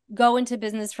I go into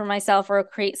business for myself or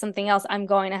create something else, I'm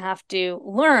going to have to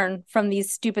learn from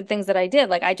these stupid things that I did.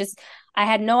 Like I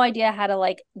had no idea how to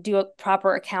like do a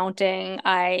proper accounting.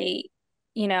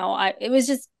 It was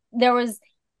just, there was,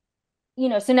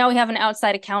 so now we have an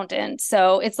outside accountant.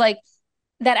 So it's like,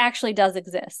 that actually does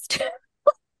exist.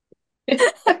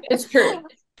 It's true.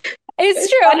 It's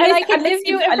true. And I can give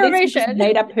you information. Just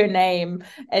made up her name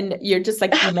and you're just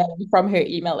like emailing from her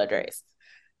email address.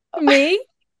 Me?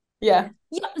 Yeah.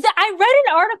 I read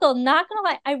an article, not gonna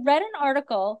lie, I read an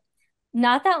article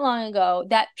not that long ago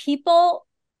that people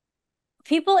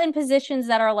in positions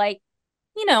that are like,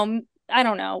 I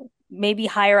don't know, maybe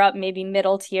higher up, maybe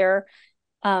middle tier,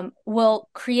 will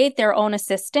create their own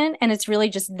assistant and it's really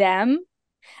just them.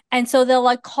 And so they'll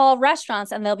like call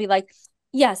restaurants and they'll be like,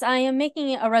 yes, I am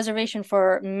making a reservation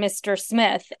for Mr.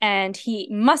 Smith and he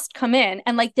must come in.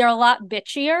 And like, they're a lot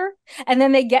bitchier and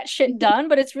then they get shit done,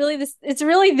 but it's really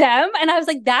them. And I was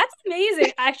like, that's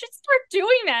amazing. I should start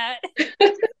doing that.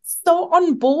 So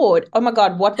on board. Oh my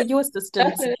God. What would your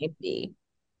assistant's name be?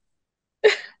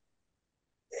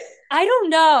 I don't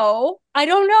know. I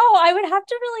would have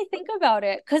to really think about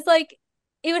it. Cause like,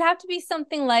 it would have to be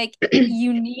something like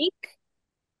unique.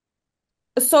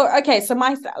 So, okay, so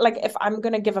if I'm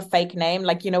going to give a fake name,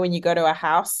 like, when you go to a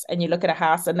house and you look at a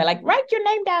house and they're like, write your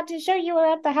name down to show you were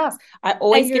at the house. I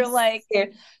always give like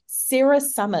Sarah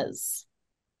Summers.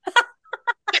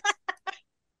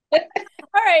 All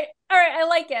right. I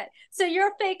like it. So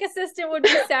your fake assistant would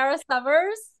be Sarah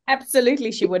Summers?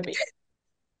 Absolutely, she would be.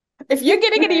 If you're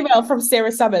getting an email from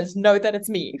Sarah Summers, know that it's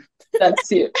me.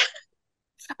 That's you.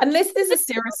 Unless there's a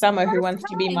Sarah Summer who wants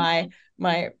to be my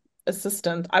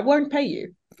assistant, I won't pay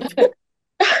you.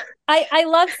 I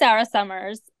love Sarah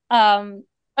Summers. There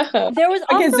was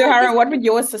also Zuhara, what would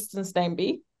your assistant's name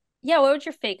be? Yeah, what would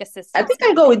your fake assistant? I think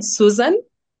I'll go with Susan.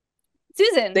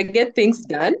 They get things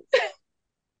done.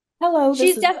 Hello,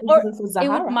 she's definitely.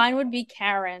 Mine would be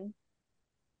Karen.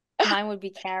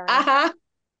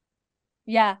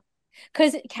 Yeah,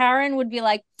 because Karen would be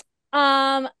like,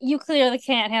 you clearly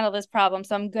can't handle this problem,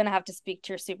 so I'm gonna have to speak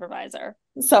to your supervisor.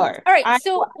 Sorry. All right. I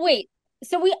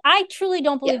truly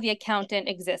don't believe the accountant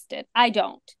existed. I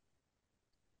don't.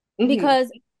 Because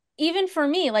even for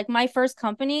me, like my first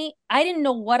company, I didn't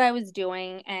know what I was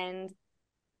doing and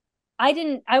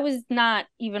I was not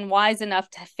even wise enough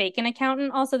to fake an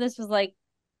accountant. Also, this was like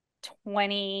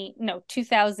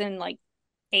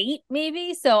 2008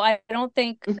 maybe. So I don't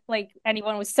think like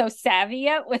anyone was so savvy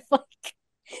yet with like,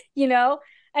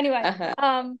 anyway.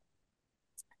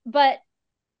 But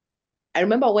I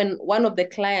remember when one of the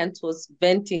clients was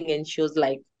venting and she was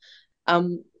like, I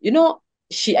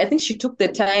think she took the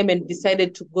time and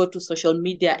decided to go to social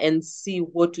media and see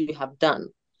what we have done.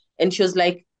 And she was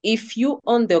like, if you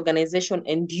own the organization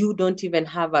and you don't even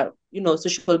have a,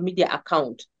 social media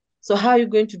account, so how are you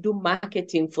going to do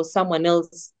marketing for someone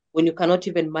else when you cannot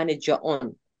even manage your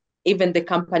own? Even the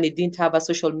company didn't have a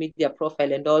social media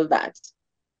profile and all that.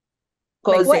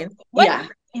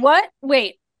 What?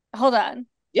 Wait, hold on.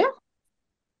 Yeah.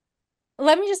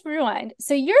 Let me just rewind.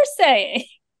 So you're saying,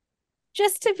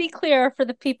 just to be clear for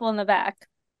the people in the back,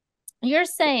 you're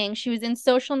saying she was in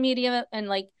social media and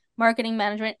like marketing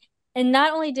management, and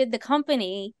not only did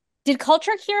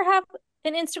Culture Cure have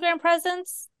an Instagram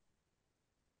presence?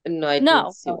 No, I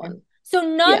didn't see one. So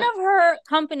none of her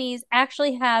companies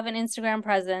actually have an Instagram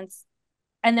presence,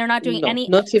 and they're not doing any.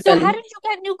 Not even... So how did you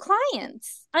get new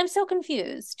clients? I'm so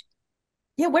confused.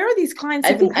 Yeah, where are these clients?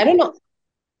 I don't know.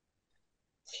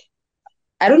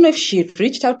 I don't know if she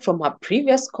reached out from her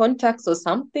previous contacts or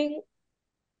something.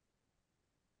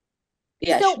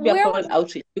 Yeah, so should be a call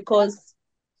outreach, because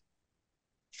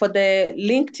for the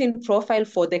LinkedIn profile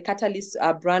for the Catalyst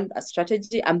brand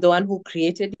strategy, I'm the one who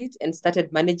created it and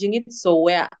started managing it. So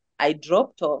where I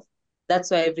dropped off,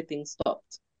 that's where everything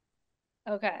stopped.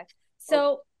 Okay.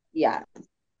 So yeah.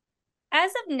 As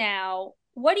of now,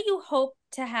 what do you hope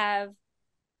to have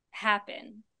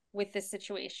happen with this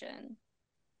situation?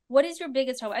 What is your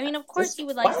biggest hope? I mean, of course you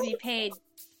would like to be paid,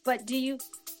 but do you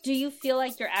feel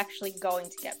like you're actually going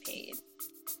to get paid?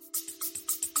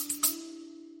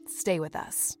 Stay with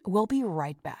us. We'll be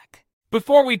right back.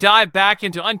 Before we dive back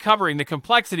into uncovering the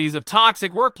complexities of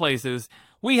toxic workplaces,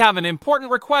 we have an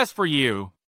important request for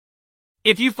you.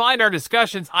 If you find our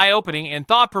discussions eye-opening and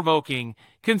thought-provoking,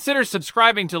 consider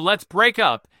subscribing to Let's Break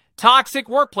Up, Toxic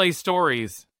Workplace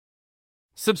Stories.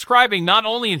 Subscribing not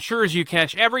only ensures you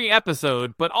catch every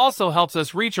episode, but also helps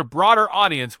us reach a broader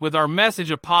audience with our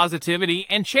message of positivity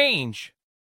and change.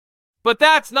 But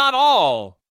that's not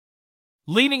all.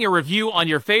 Leaving a review on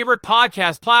your favorite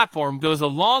podcast platform goes a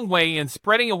long way in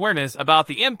spreading awareness about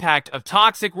the impact of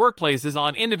toxic workplaces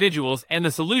on individuals and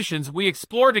the solutions we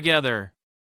explore together.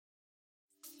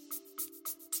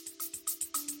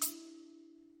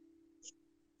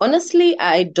 Honestly,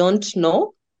 I don't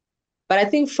know. But I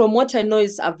think from what I know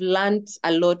is I've learned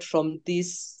a lot from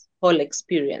this whole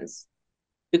experience.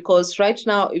 Because right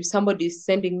now, if somebody is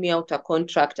sending me out a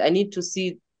contract, I need to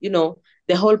see,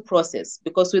 the whole process.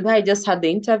 Because with her, I just had the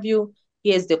interview,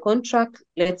 here's the contract,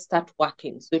 let's start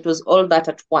working. So it was all that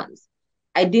at once.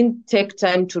 I didn't take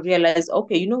time to realize,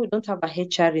 okay, we don't have a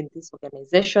HR in this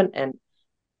organization, and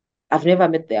I've never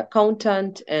met the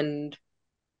accountant, and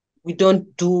we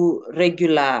don't do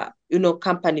regular,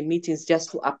 company meetings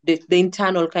just to update the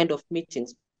internal kind of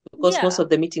meetings, because most of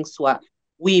the meetings were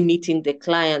we meeting the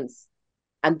clients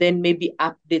and then maybe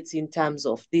updates in terms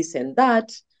of this and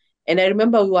that. And I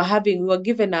remember we were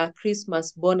given a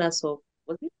Christmas bonus of,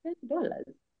 was it $10?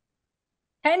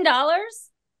 $10?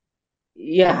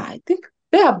 Yeah, I think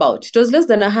thereabout. It was less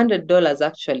than $100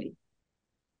 actually.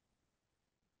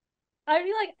 I'd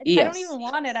be like, yes. I don't even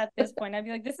want it at this point. I'd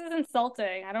be like, this is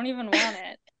insulting. I don't even want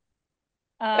it.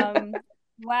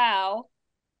 Wow.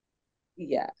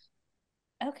 Yeah.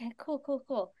 Okay,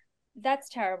 cool. That's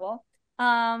terrible.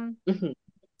 Mm-hmm.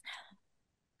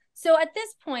 So at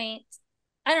this point,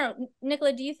 I don't know,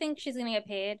 Nicola, do you think she's gonna get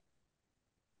paid?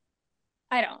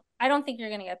 I don't think you're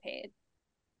gonna get paid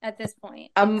at this point.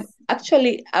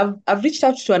 Actually, I've reached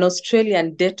out to an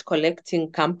Australian debt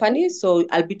collecting company, so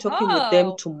I'll be talking with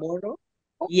them tomorrow.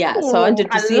 Yeah, so I wanted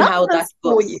to see how that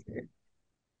goes.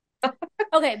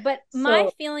 Okay, but my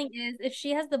feeling is if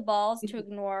she has the balls to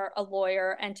ignore a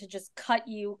lawyer and to just cut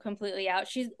you completely out,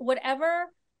 she's whatever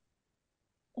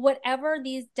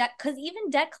these debt, because even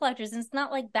debt collectors, and it's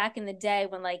not like back in the day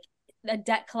when like a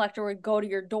debt collector would go to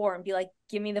your door and be like,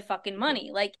 give me the fucking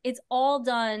money. Like it's all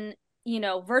done,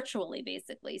 virtually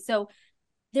basically. So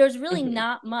there's really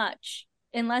not much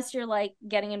unless you're like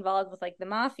getting involved with like the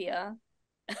mafia.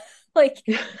 Like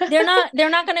they're not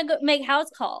going to make house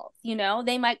calls,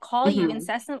 they might call you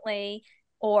incessantly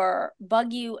or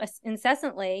bug you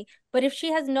incessantly. But if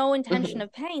she has no intention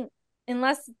of paying,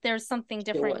 unless there's something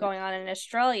different going on in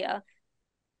Australia,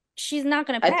 she's not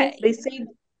going to pay. I think they say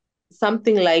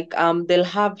something like they'll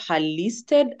have her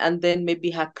listed and then maybe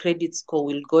her credit score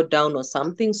will go down or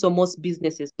something. So most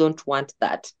businesses don't want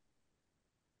that.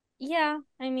 Yeah,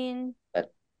 I mean,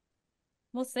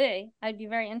 we'll see. I'd be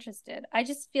very interested. I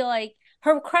just feel like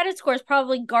her credit score is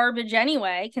probably garbage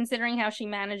anyway, considering how she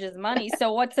manages money.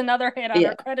 So what's another hit on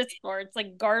her credit score? It's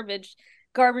like garbage,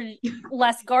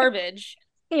 less garbage.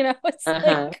 It's like,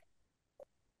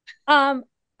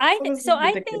 I think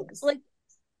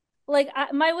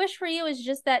my wish for you is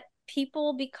just that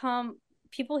people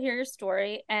hear your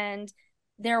story and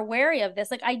they're wary of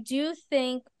this. Like I do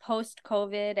think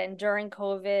post-COVID and during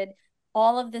COVID,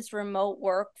 all of this remote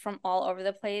work from all over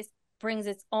the place brings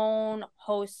its own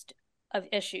host of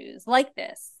issues like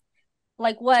this.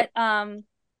 Like what,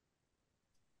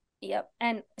 yep.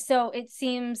 And so it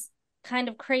seems kind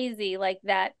of crazy like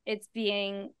that it's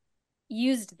being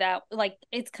used that, like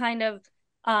it's kind of,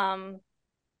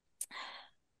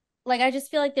 like I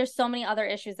just feel like there's so many other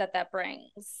issues that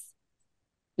brings,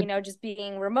 just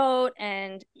being remote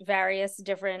and various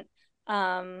different,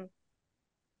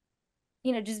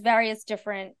 just various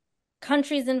different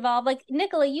countries involved. Like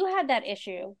Nicola, you had that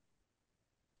issue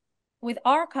with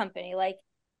our company. Like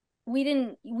we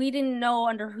didn't know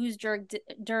under whose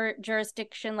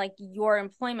jurisdiction like your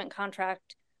employment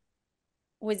contract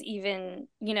was even,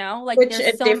 like which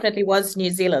it definitely was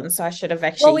New Zealand. So I should have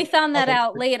actually. Well, we found that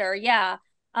out later. Yeah.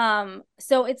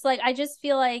 So it's like I just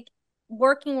feel like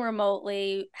working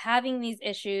remotely, having these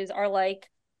issues are like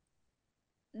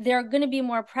they're going to be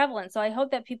more prevalent. So I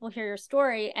hope that people hear your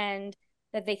story and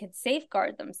that they could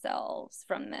safeguard themselves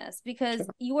from this, because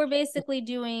you were basically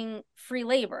doing free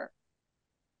labor.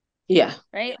 Yeah.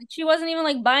 Right? Like she wasn't even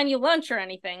like buying you lunch or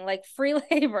anything, like free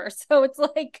labor. So it's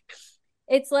like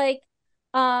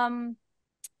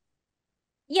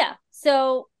yeah.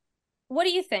 So what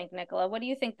do you think, Nicola? What do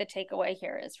you think the takeaway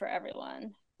here is for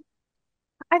everyone?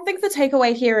 I think the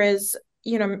takeaway here is,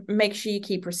 make sure you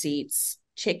keep receipts,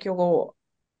 check your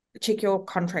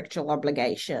contractual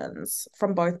obligations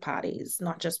from both parties,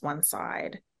 not just one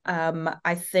side.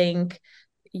 I think,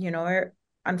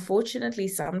 unfortunately,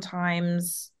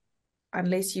 sometimes,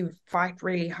 unless you fight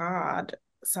really hard,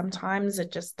 sometimes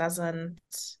it just doesn't,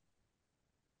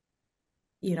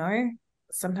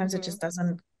 sometimes it just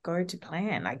doesn't go to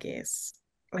plan, I guess.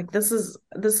 Like this is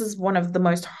one of the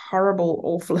most horrible,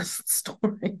 awfulest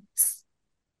stories.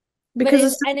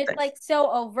 Because it's like so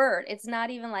overt. It's not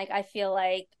even like I feel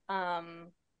like I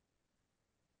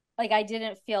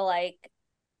didn't feel like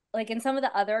in some of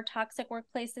the other toxic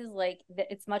workplaces, like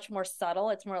it's much more subtle.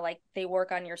 It's more like they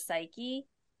work on your psyche.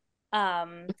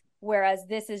 Whereas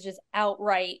this is just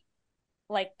outright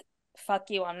like, fuck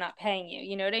you, I'm not paying you.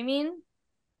 You know what I mean?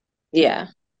 Yeah.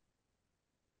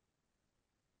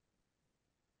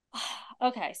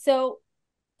 Okay, so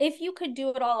if you could do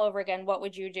it all over again, what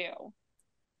would you do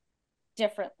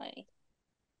differently?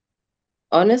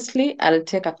 Honestly, I'll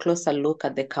take a closer look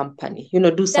at the company.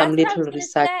 Do some That's what I little was gonna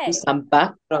research, do say. some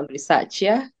background research.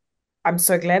 Yeah. I'm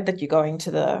so glad that you're going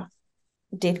to the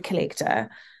debt collector.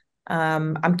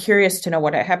 I'm curious to know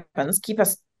what happens. Keep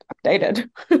us updated.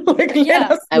 Let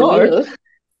us I know. will.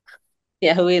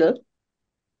 Yeah, I will.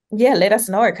 Yeah, let us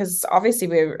know, because obviously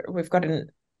we've got an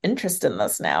interest in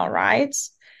this now, right?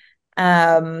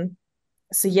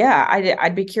 So yeah,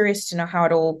 I'd be curious to know how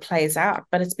it all plays out.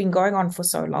 But it's been going on for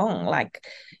so long. Like,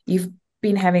 you've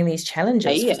been having these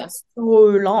challenges for so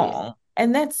long,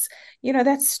 and that's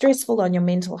stressful on your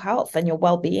mental health and your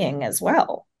well-being as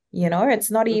well.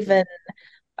 It's not even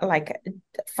like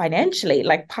financially,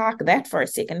 like, park that for a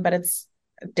second, but it's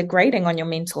degrading on your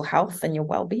mental health and your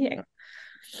well-being.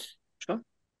 Sure.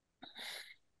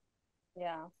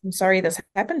 Yeah. I'm sorry this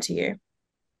happened to you.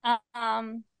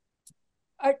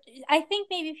 I think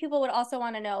maybe people would also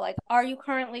want to know, like, are you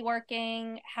currently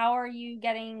working? How are you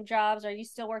getting jobs? Are you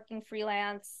still working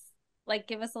freelance? Like,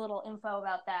 give us a little info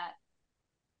about that.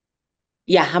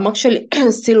 Yeah, I'm actually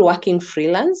still working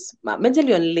freelance,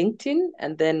 majorly on LinkedIn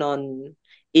and then on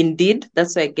Indeed.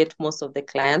 That's where I get most of the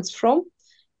clients from.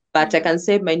 But I can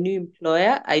say my new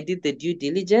employer, I did the due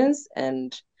diligence,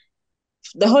 and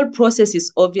the whole process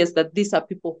is obvious that these are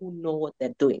people who know what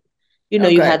they're doing.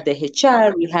 You had the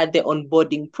HR, we had the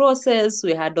onboarding process,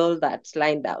 we had all that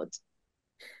lined out.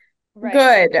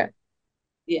 Right. Good.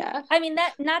 Yeah. I mean,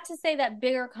 that, not to say that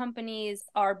bigger companies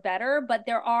are better, but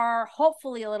there are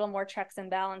hopefully a little more checks and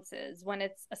balances. When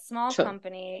it's a small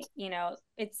company,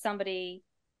 it's somebody,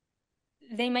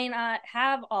 they may not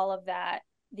have all of that,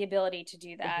 the ability to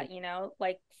do that,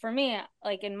 like for me,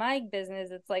 like in my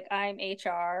business, it's like I'm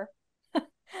HR.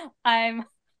 I'm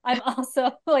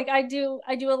also like, I do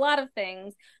a lot of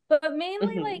things, but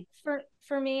mainly like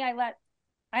for me, I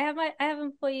have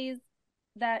employees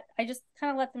that I just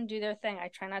kind of let them do their thing. I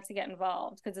try not to get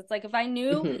involved, because it's like, if I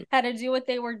knew how to do what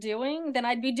they were doing, then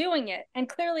I'd be doing it. And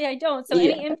clearly I don't. So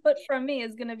any input from me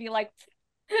is going to be like,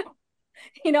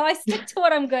 I stick to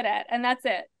what I'm good at, and that's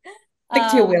it.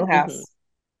 Stick to your wheelhouse.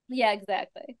 Yeah,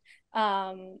 exactly.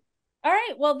 All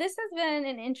right. Well, this has been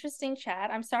an interesting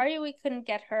chat. I'm sorry we couldn't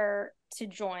get her to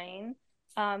join.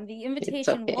 The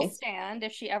invitation will stand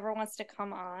if she ever wants to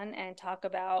come on and talk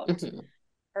about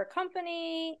her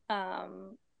company,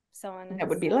 so on. That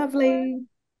would be lovely.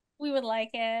 We would like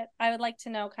it. I would like to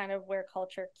know kind of where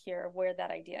Culture Cure, where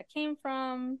that idea came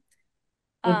from.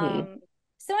 So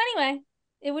anyway,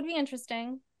 it would be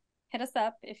interesting. Hit us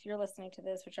up if you're listening to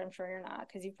this, which I'm sure you're not,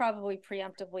 because you probably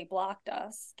preemptively blocked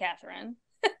us, Catherine.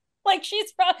 Like,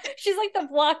 she's like the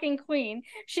blocking queen.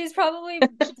 She's probably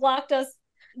blocked us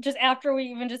just after we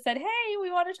even just said, "Hey, we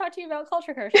want to talk to you about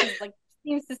Culture Cure." She's like,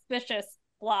 seems suspicious.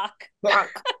 Block. I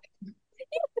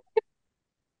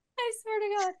swear to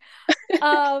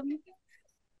God.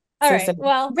 All right.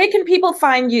 Well, where can people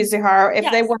find you, Zuhara, if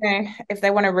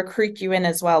they want to recruit you in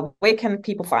as well? Where can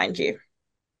people find you?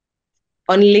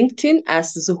 On LinkedIn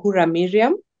as Zuhara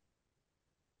Miriam.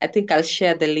 I think I'll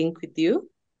share the link with you.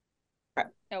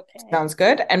 Okay. Sounds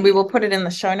good. And we will put it in the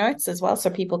show notes as well, so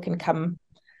people can come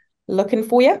looking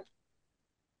for you.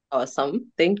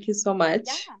 Awesome. Thank you so much.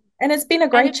 Yeah. And it's been a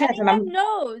great chat. If anyone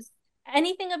knows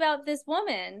anything about this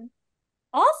woman,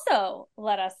 also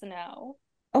let us know.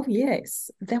 Oh,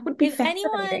 yes. That would be fascinating.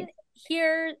 If anyone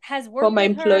here has worked for my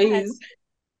with employees.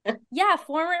 Yeah,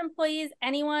 former employees,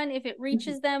 anyone, if it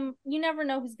reaches them, you never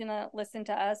know who's going to listen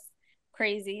to us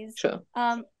crazies. Sure.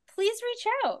 Please reach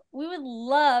out. We would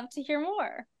love to hear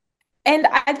more. And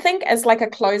I think, as like a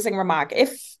closing remark,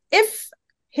 if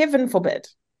heaven forbid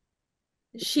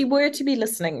she were to be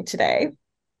listening today,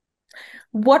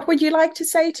 what would you like to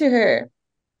say to her?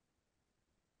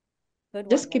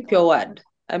 Just keep your word.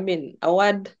 I mean, a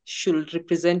word should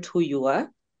represent who you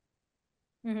are,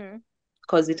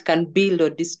 because it can build or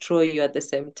destroy you at the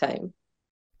same time.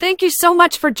 Thank you so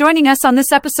much for joining us on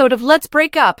this episode of Let's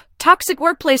Break Up, Toxic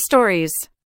Workplace Stories.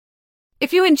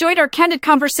 If you enjoyed our candid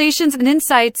conversations and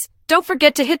insights, don't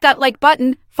forget to hit that like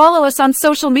button, follow us on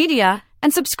social media,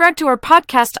 and subscribe to our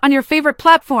podcast on your favorite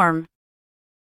platform.